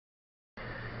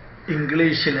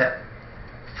ഇംഗ്ലീഷിൽ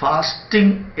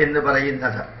ഫാസ്റ്റിംഗ് എന്ന്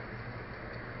പറയുന്നത്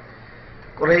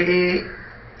കുറേ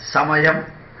സമയം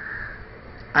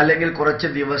അല്ലെങ്കിൽ കുറച്ച്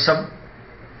ദിവസം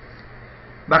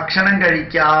ഭക്ഷണം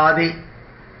കഴിക്കാതെ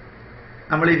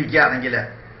നമ്മളിരിക്കുകയാണെങ്കിൽ,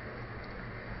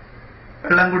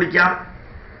 വെള്ളം കുടിക്കാം,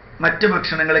 മറ്റ്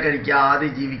ഭക്ഷണങ്ങൾ കഴിക്കാതെ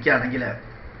ജീവിക്കുകയാണെങ്കിൽ,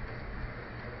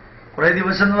 കുറേ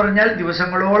ദിവസം എന്ന് പറഞ്ഞാൽ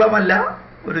ദിവസങ്ങളോളമല്ല,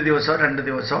 ഒരു ദിവസമോ 2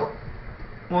 ദിവസമോ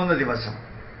 3 ദിവസം,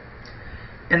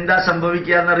 എന്താ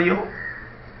സംഭവിക്കുക എന്നറിയോ?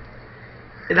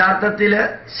 യഥാർത്ഥത്തിൽ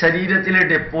ശരീരത്തിൽ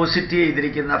ഡെപ്പോസിറ്റ്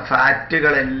ചെയ്തിരിക്കുന്ന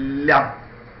ഫാറ്റുകളെല്ലാം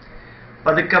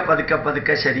പതുക്കെ പതുക്കെ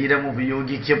പതുക്കെ ശരീരം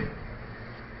ഉപയോഗിക്കും.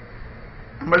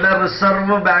 നമ്മളുടെ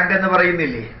റിസർവ് ബാങ്ക് എന്ന്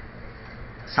പറയുന്നില്ലേ,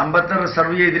 സമ്പത്ത്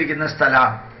റിസർവ് ചെയ്തിരിക്കുന്ന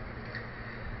സ്ഥലമാണ്.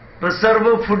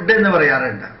 റിസർവ് ഫുഡ് എന്ന്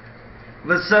പറയാറുണ്ട്,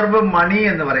 റിസർവ് മണി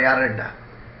എന്ന് പറയാറുണ്ട്,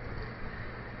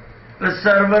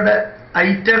 റിസർവ്ഡ്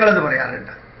ഐറ്റങ്ങൾ എന്ന്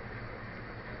പറയാറുണ്ട്.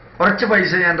 കുറച്ച്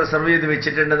പൈസ ഞാൻ റിസർവ് ചെയ്ത്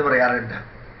വെച്ചിട്ടുണ്ടെന്ന് പറയാറുണ്ട്.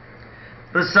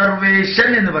 റിസർവേഷൻ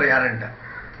എന്ന് പറയാറുണ്ട്.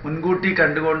 മുൻകൂട്ടി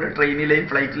കണ്ടുകൊണ്ട് ട്രെയിനിലെയും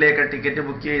ഫ്ലൈറ്റിലെയൊക്കെ ടിക്കറ്റ്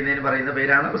ബുക്ക് ചെയ്യുന്നതിന് പറയുന്ന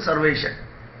പേരാണ് റിസർവേഷൻ.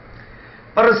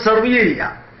 അപ്പൊ റിസർവ് ചെയ്യുക.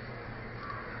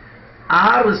 ആ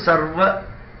റിസർവ്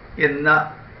എന്ന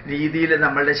രീതിയിൽ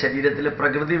നമ്മളുടെ ശരീരത്തിൽ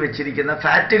പ്രകൃതി വെച്ചിരിക്കുന്ന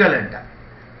ഫാറ്റുകളുണ്ട്,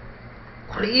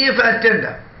 കുറേ ഫാറ്റ്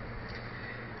ഉണ്ട്.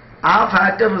 ആ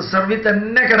ഫാറ്റ് റിസർവിൽ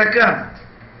തന്നെ കിടക്കുകയാണ്.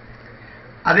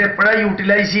 അത് എപ്പോഴാണ്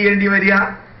യൂട്ടിലൈസ് ചെയ്യേണ്ടി വരിക?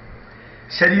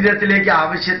 ശരീരത്തിലേക്ക്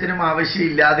ആവശ്യത്തിനും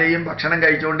ആവശ്യമില്ലാതെയും ഭക്ഷണം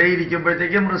കഴിച്ചുകൊണ്ടേ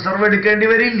ഇരിക്കുമ്പോഴത്തേക്കും റിസർവ് എടുക്കേണ്ടി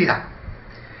വരില്ല.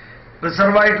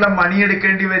 റിസർവായിട്ടുള്ള മണി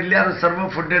എടുക്കേണ്ടി വരില്ല, റിസർവ്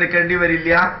ഫുഡ് എടുക്കേണ്ടി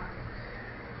വരില്ല.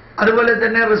 അതുപോലെ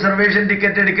തന്നെ റിസർവേഷൻ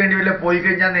ടിക്കറ്റ് എടുക്കേണ്ടി വരില്ല. പോയി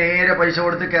കഴിഞ്ഞാൽ നേരെ പൈസ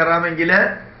കൊടുത്ത് കയറാമെങ്കിൽ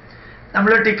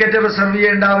നമ്മൾ ടിക്കറ്റ് റിസർവ്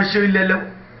ചെയ്യേണ്ട ആവശ്യമില്ലല്ലോ.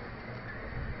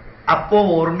 അപ്പോൾ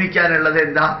ഓർമ്മിക്കാനുള്ളത്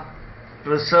എന്താ?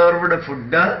 Reserved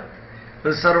food,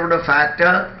 reserved fat,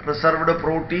 reserved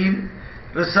protein,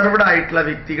 reserved ആയിട്ടുള്ള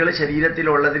വ്യക്തികൾ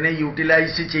ശരീരത്തിലുള്ളതിനെ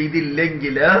യൂട്ടിലൈസ്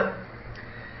ചെയ്തില്ലെങ്കിൽ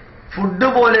ഫുഡ്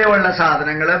പോലെയുള്ള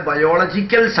സാധനങ്ങൾ,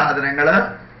 ബയോളജിക്കൽ സാധനങ്ങൾ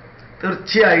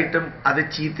തീർച്ചയായിട്ടും അത്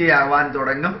ചീത്തയാവാൻ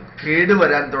തുടങ്ങും,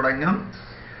 കേടുവരാൻ തുടങ്ങും,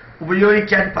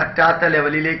 ഉപയോഗിക്കാൻ പറ്റാത്ത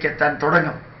ലെവലിലേക്ക് എത്താൻ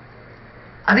തുടങ്ങും.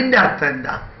 അതിൻ്റെ അർത്ഥം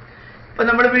എന്താ? ഇപ്പം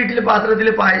നമ്മൾ വീട്ടിൽ പാത്രത്തിൽ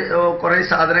കുറേ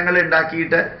സാധനങ്ങൾ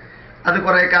ഉണ്ടാക്കിയിട്ട് അത്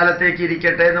കുറേ കാലത്തേക്ക്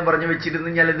ഇരിക്കട്ടെ എന്ന് പറഞ്ഞ് വെച്ചിരുന്ന്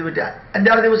കഴിഞ്ഞാൽ ഇത് പറ്റുക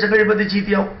 5-6 ദിവസം കഴിയുമ്പോൾ അത്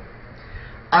ചീത്തയാവും.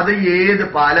 അത് ഏത്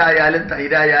പാലായാലും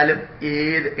തൈരായാലും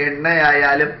ഏത്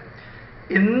എണ്ണയായാലും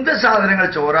എന്ത് സാധനങ്ങൾ,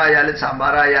 ചോറായാലും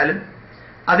സാമ്പാറായാലും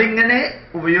അതിങ്ങനെ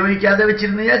ഉപയോഗിക്കാതെ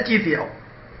വെച്ചിരുന്ന് കഴിഞ്ഞാൽ ചീത്തയാവും.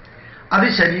 അത്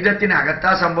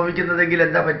ശരീരത്തിനകത്താ സംഭവിക്കുന്നതെങ്കിൽ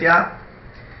എന്താ പറ്റുക?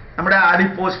 നമ്മുടെ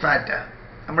ആഡിപ്പോസ് ഫാറ്റ്,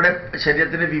 നമ്മുടെ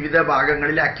ശരീരത്തിൻ്റെ വിവിധ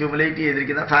ഭാഗങ്ങളിൽ അക്യൂമുലേറ്റ്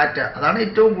ചെയ്തിരിക്കുന്ന ഫാറ്റ്, അതാണ്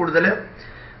ഏറ്റവും കൂടുതൽ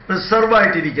റിസർവ്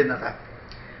ആയിട്ടിരിക്കുന്നത്.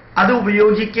 അത്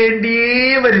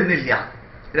ഉപയോഗിക്കേണ്ടിയേ വരുന്നില്ല.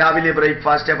 രാവിലെ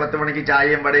ബ്രേക്ക്ഫാസ്റ്റ്, 10 മണിക്ക്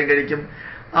ചായയും വടയും കഴിക്കും,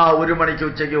 1 മണിക്ക്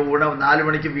ഉച്ചയ്ക്ക് ഊണം, 4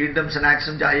 മണിക്ക് വീണ്ടും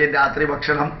സ്നാക്സും ചായയും, രാത്രി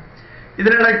ഭക്ഷണം.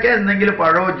 ഇതിനിടയ്ക്ക് എന്തെങ്കിലും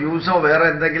പഴമോ ജ്യൂസോ വേറെ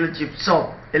എന്തെങ്കിലും ചിപ്സോ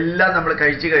എല്ലാം നമ്മൾ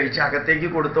കഴിച്ച് അകത്തേക്ക്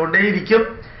കൊടുത്തോണ്ടേയിരിക്കും.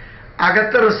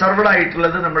 അകത്ത് റിസർവ്ഡ്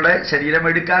ആയിട്ടുള്ളത് നമ്മുടെ ശരീരം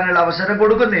എടുക്കാനുള്ള അവസരം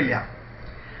കൊടുക്കുന്നില്ല.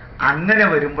 അങ്ങനെ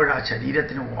വരുമ്പോഴാണ്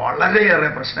ശരീരത്തിന് വളരെയേറെ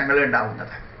പ്രശ്നങ്ങൾ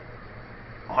ഉണ്ടാവുന്നത്.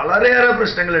 വളരെയേറെ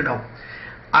പ്രശ്നങ്ങളുണ്ടാവും.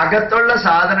 അകത്തുള്ള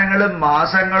സാധനങ്ങൾ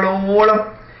മാസങ്ങളോളം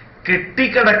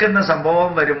കെട്ടിക്കിടക്കുന്ന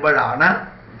സംഭവം വരുമ്പോഴാണ്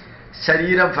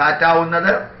ശരീരം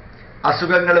ഫാറ്റാവുന്നത്,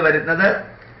 അസുഖങ്ങൾ വരുന്നത്,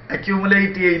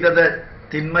 അക്യൂമുലേറ്റ് ചെയ്തത്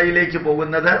തിന്മയിലേക്ക്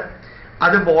പോകുന്നത്.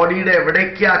 അത് ബോഡിയുടെ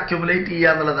എവിടേക്ക് അക്യൂമുലേറ്റ്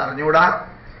ചെയ്യുക എന്നുള്ളത് അറിഞ്ഞുകൂടാ.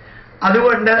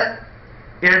 അതുകൊണ്ട്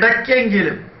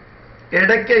ഇടയ്ക്കെങ്കിലും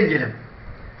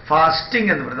ഫാസ്റ്റിംഗ്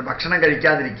എന്ന് പറയുന്നത് ഭക്ഷണം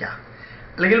കഴിക്കാതിരിക്കുക,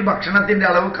 അല്ലെങ്കിൽ ഭക്ഷണത്തിൻ്റെ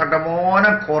അളവ്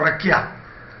കണ്ടമാനം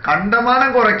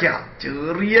കുറയ്ക്കുക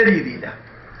ചെറിയ രീതിയിൽ.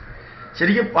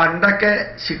 ശരിക്കും പണ്ടൊക്കെ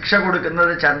ശിക്ഷ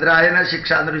കൊടുക്കുന്നത് ചന്ദ്രായന ശിക്ഷ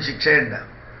എന്നൊരു ശിക്ഷയുണ്ട്.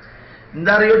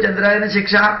 എന്താ അറിയോ ചന്ദ്രായന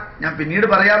ശിക്ഷ? ഞാൻ പിന്നീട്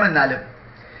പറയാമെന്നാലും,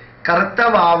 കറുത്ത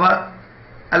വാവ്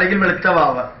അല്ലെങ്കിൽ വെളുത്ത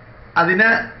വാവ്, അതിന്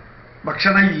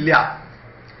ഭക്ഷണം ഇല്ല.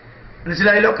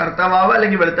 മനസ്സിലായല്ലോ? കറുത്ത വാവ്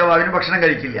അല്ലെങ്കിൽ വെളുത്ത വാവിന് ഭക്ഷണം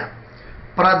കഴിക്കില്ല.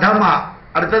 പ്രഥമ,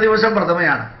 അടുത്ത ദിവസം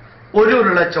പ്രഥമയാണ്, 1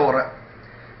 ഉരുള ചോറ്.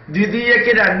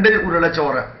 ദ്വിതീയയ്ക്ക് 2 ഉരുള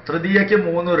ചോറ്, തൃതീയയ്ക്ക്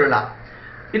 3 ഉരുള.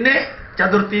 പിന്നെ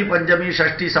ചതുർത്ഥി, പഞ്ചമി,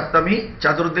 ഷഷ്ടി, സപ്തമി,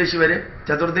 ചതുർദശി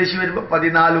വരുമ്പോൾ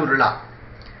 14 ഉരുള.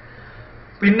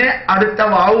 പിന്നെ അടുത്ത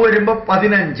വാവ് വരുമ്പോൾ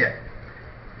 15,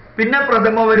 പിന്നെ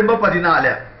പ്രഥമ വരുമ്പോൾ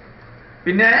 14,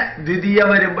 പിന്നെ ദ്വിതീയ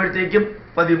വരുമ്പോഴത്തേക്കും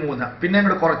 13, പിന്നെ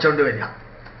അങ്ങോട്ട് കുറച്ചുകൊണ്ട് വരിക.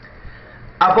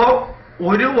 അപ്പോൾ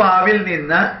ഒരു വാവിൽ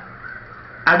നിന്ന്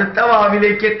അടുത്ത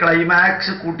വാവിലേക്ക്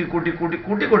ക്ലൈമാക്സ് കൂട്ടി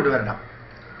കൊണ്ടുവരണം.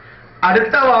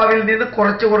 അടുത്ത വാവിൽ നിന്ന്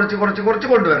കുറച്ച്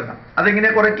കൊണ്ടുവരണം. അതെങ്ങനെ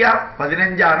കുറയ്ക്കുക?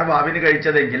 15 വാവിന്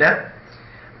കഴിച്ചതെങ്കിൽ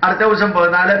അടുത്ത ദിവസം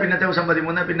 14, പിന്നത്തെ ദിവസം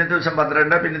 13, പിന്നത്തെ ദിവസം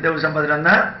 12, പിന്നത്തെ ദിവസം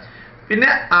 11, പിന്നെ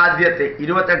ആദ്യത്തെ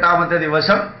 28-ാമത്തെ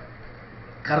ദിവസം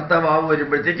കറുത്ത വാവ്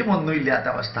വരുമ്പോഴത്തേക്കും ഒന്നുമില്ലാത്ത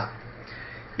അവസ്ഥ.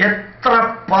 എത്ര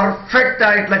പെർഫെക്റ്റ്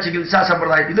ആയിട്ടുള്ള ചികിത്സാ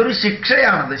സമ്പ്രദായം! ഇതൊരു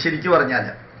ശിക്ഷയാണത്. ശരിക്കും പറഞ്ഞാൽ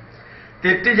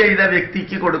തെറ്റ് ചെയ്ത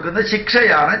വ്യക്തിക്ക് കൊടുക്കുന്ന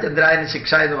ശിക്ഷയാണ് ചന്ദ്രായന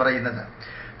ശിക്ഷ എന്ന് പറയുന്നത്.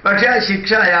 പക്ഷെ ആ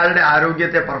ശിക്ഷ അയാളുടെ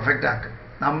ആരോഗ്യത്തെ പെർഫെക്റ്റ് ആക്കും,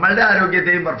 നമ്മളുടെ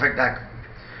ആരോഗ്യത്തെയും പെർഫെക്റ്റ് ആക്കും.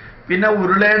 പിന്നെ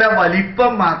ഉരുളയുടെ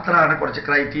വലിപ്പം മാത്രമാണ് കുറച്ച്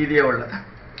ക്രൈറ്റീരിയ ഉള്ളത്.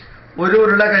 ഒരു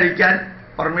ഉരുള കഴിക്കാൻ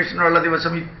പെർമിഷനുള്ള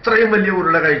ദിവസം ഇത്രയും വലിയ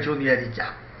ഉരുള കഴിച്ചു എന്ന്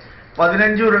വിചാരിക്കാം.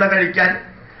 15 ഉരുള കഴിക്കാൻ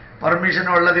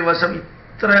പെർമിഷനുള്ള ദിവസം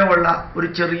ഇത്രയുള്ള ഒരു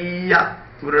ചെറിയ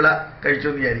ഉരുള കഴിച്ചു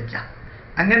എന്ന് വിചാരിക്കാം.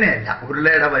 അങ്ങനെയല്ല.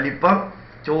 ഉരുളയുടെ വലിപ്പം,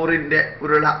 ചോറിൻ്റെ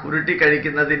ഉരുള ഉരുട്ടി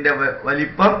കഴിക്കുന്നതിൻ്റെ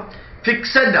വലിപ്പം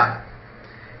ഫിക്സഡ് ആണ്.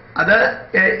 അത്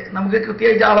നമുക്ക്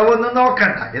കൃത്യമായിട്ട് അളവൊന്നും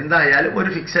നോക്കണ്ട, എന്തായാലും ഒരു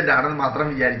ഫിക്സഡ് ആണെന്ന് മാത്രം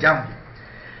വിചാരിച്ചാൽ മതി.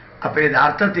 അപ്പോൾ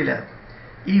യഥാർത്ഥത്തിൽ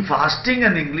ഈ ഫാസ്റ്റിംഗ്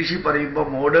എന്ന് ഇംഗ്ലീഷിൽ പറയുമ്പോൾ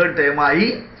മോഡേൺ ടേമായി,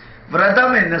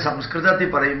 വ്രതം എന്ന് സംസ്കൃതത്തിൽ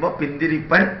പറയുമ്പോൾ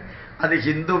പിന്തിരിപ്പൻ, അത്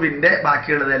ഹിന്ദുവിൻ്റെ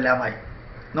ബാക്കിയുള്ളതെല്ലാമായി.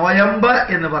 നോയമ്പ്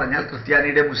എന്ന് പറഞ്ഞാൽ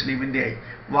ക്രിസ്ത്യാനിയുടെ മുസ്ലിമിൻ്റെ ആയി.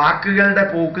 വാക്കുകളുടെ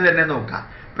പോക്ക് തന്നെ നോക്കാം.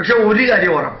 പക്ഷെ ഒരു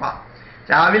കാര്യം ഉറപ്പാണ്,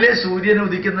 രാവിലെ സൂര്യൻ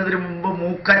ഉദിക്കുന്നതിന് മുമ്പ്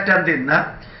മൂക്കറ്റം തിന്ന്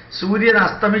സൂര്യൻ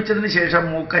അസ്തമിച്ചതിന് ശേഷം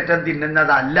മൂക്കറ്റം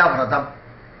തിന്നുന്നതല്ല വ്രതം.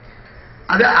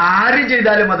 അത് ആരും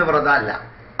ചെയ്താലും അത് വ്രതമല്ല.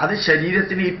 അത്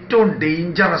ശരീരത്തിന് ഏറ്റവും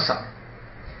ഡേഞ്ചറസ് ആണ്.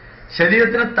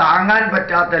 ശരീരത്തിന് താങ്ങാൻ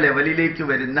പറ്റാത്ത ലെവലിലേക്ക്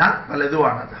വരുന്ന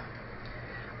പലതുമാണത്.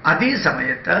 അതേ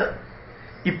സമയത്ത്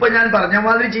ഇപ്പം ഞാൻ പറഞ്ഞ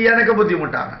മാതിരി ചെയ്യാനൊക്കെ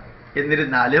ബുദ്ധിമുട്ടാണ്.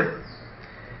 എന്നിരുന്നാലും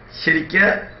ശരിക്ക്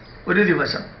ഒരു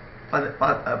ദിവസം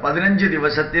 15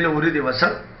 ദിവസത്തിൽ ഒരു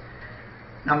ദിവസം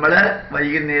നമ്മൾ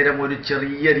വൈകുന്നേരം ഒരു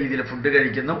ചെറിയ രീതിയിൽ ഫുഡ്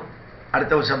കഴിക്കുന്നു.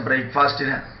 അടുത്ത ദിവസം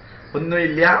ബ്രേക്ക്ഫാസ്റ്റിന്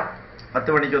ഒന്നുമില്ല, 10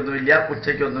 മണിക്കൊന്നുമില്ല,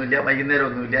 ഉച്ചയ്ക്കൊന്നുമില്ല, വൈകുന്നേരം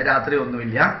ഒന്നുമില്ല, രാത്രി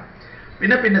ഒന്നുമില്ല.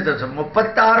 പിന്നത്തെ ദിവസം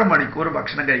 36 മണിക്കൂർ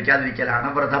ഭക്ഷണം കഴിക്കാതിരിക്കലാണ്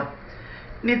വ്രതം.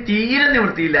 ഇനി തീരെ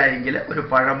നിവൃത്തിയില്ലായെങ്കിൽ ഒരു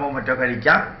പഴമോ മറ്റോ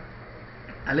കഴിക്കാം,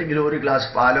 അല്ലെങ്കിൽ ഒരു ഗ്ലാസ്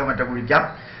പാലോ മറ്റോ കുടിക്കാം.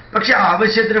 പക്ഷെ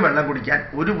ആവശ്യത്തിന് വെള്ളം കുടിക്കാൻ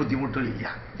ഒരു ബുദ്ധിമുട്ടും ഇല്ല.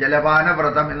 ജലപാന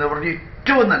വ്രതം എന്ന് പറഞ്ഞ്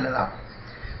ഏറ്റവും നല്ലതാണ്.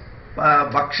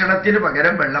 ഭക്ഷണത്തിന്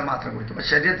പകരം വെള്ളം മാത്രം കുടിക്കും. അപ്പോൾ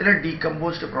ശരീരത്തിലെ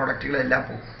ഡീകമ്പോസ്ഡ് പ്രോഡക്റ്റുകളെല്ലാം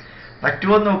പോകും.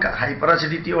 പറ്റുമോ നോക്കുക. ഹൈപ്പർ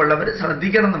അസിഡിറ്റി ഉള്ളവർ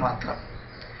ശ്രദ്ധിക്കണം എന്ന് മാത്രം.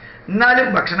 എന്നാലും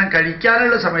ഭക്ഷണം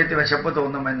കഴിക്കാനുള്ള സമയത്ത് വിശപ്പ്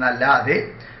തോന്നുമെന്നല്ലാതെ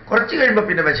കുറച്ച് കഴിയുമ്പോൾ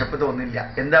പിന്നെ വിശപ്പ് തോന്നില്ല.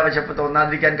 എന്താ വിശപ്പ്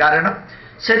തോന്നാതിരിക്കാൻ കാരണം?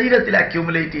 ശരീരത്തിൽ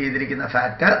അക്യൂമുലേറ്റ് ചെയ്തിരിക്കുന്ന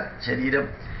ഫാറ്റ് ശരീരം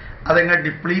അതങ്ങ്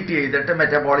ഡിപ്ലീറ്റ് ചെയ്തിട്ട്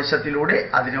മെറ്റബോളിസത്തിലൂടെ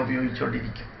അതിനെ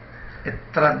ഉപയോഗിച്ചുകൊണ്ടിരിക്കും.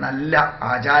 എത്ര നല്ല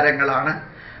ആചാരങ്ങളാണ്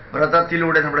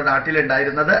വ്രതത്തിലൂടെ നമ്മുടെ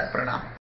നാട്ടിലുണ്ടായിരുന്നത്. പ്രണാമം.